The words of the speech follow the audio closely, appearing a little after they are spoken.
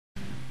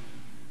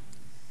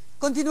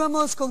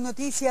Continuamos con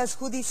noticias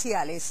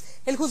judiciales.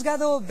 El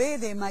juzgado B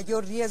de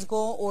mayor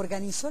riesgo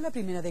organizó la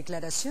primera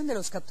declaración de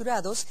los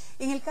capturados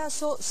en el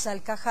caso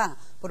Salcajá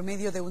por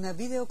medio de una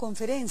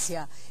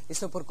videoconferencia.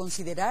 Esto por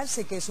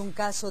considerarse que es un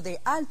caso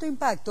de alto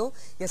impacto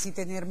y así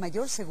tener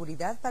mayor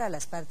seguridad para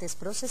las partes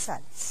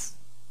procesales.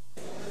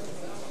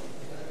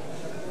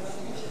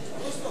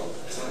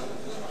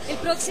 El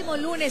próximo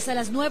lunes a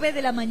las 9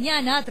 de la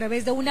mañana, a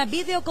través de una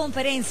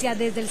videoconferencia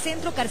desde el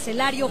centro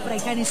carcelario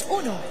Fraijanes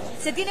 1,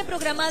 se tiene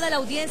programada la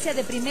audiencia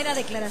de primera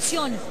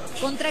declaración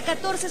contra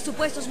 14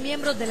 supuestos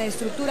miembros de la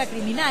estructura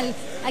criminal,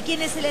 a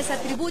quienes se les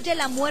atribuye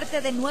la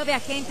muerte de 9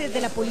 agentes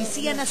de la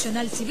Policía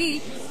Nacional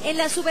Civil en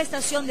la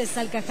subestación de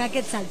Salcajá,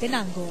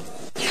 Quetzaltenango.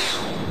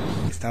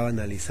 Estaba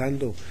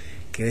analizando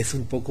que es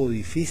un poco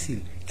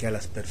difícil que a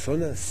las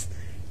personas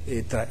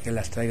que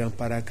las traigan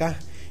para acá.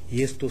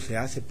 Y esto se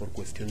hace por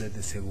cuestiones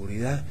de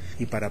seguridad.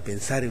 Y para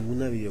pensar en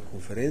una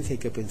videoconferencia hay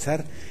que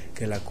pensar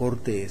que la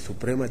Corte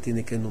Suprema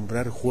tiene que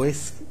nombrar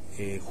juez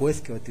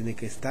que tiene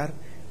que estar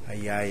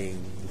allá en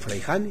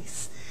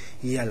Fraijanes.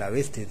 Y a la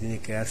vez te tiene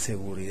que dar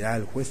seguridad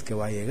al juez que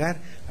va a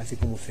llegar, así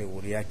como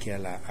seguridad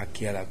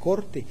aquí a la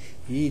Corte.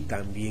 Y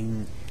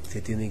también se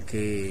tienen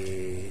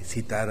que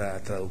citar a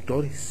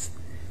traductores,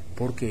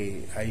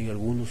 porque hay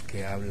algunos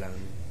que hablan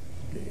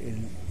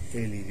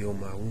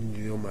un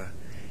idioma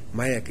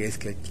maya que es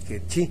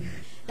quechí.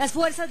 Las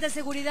fuerzas de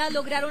seguridad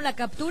lograron la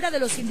captura de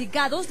los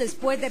sindicados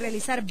después de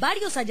realizar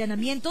varios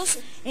allanamientos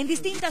en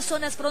distintas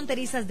zonas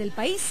fronterizas del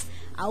país,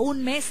 a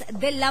un mes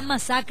de la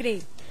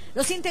masacre.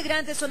 Los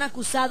integrantes son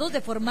acusados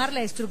de formar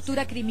la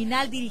estructura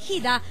criminal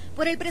dirigida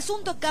por el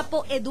presunto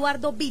capo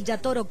Eduardo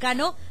Villatoro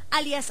Cano,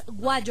 alias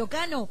Guayo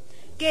Cano,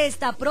 que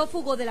está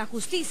prófugo de la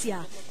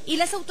justicia, y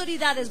las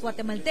autoridades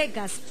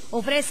guatemaltecas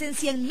ofrecen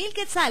 100,000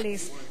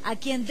 quetzales a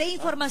quien dé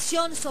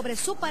información sobre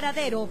su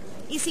paradero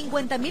y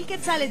 50,000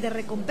 quetzales de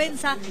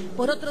recompensa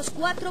por otros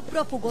 4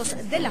 prófugos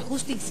de la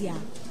justicia.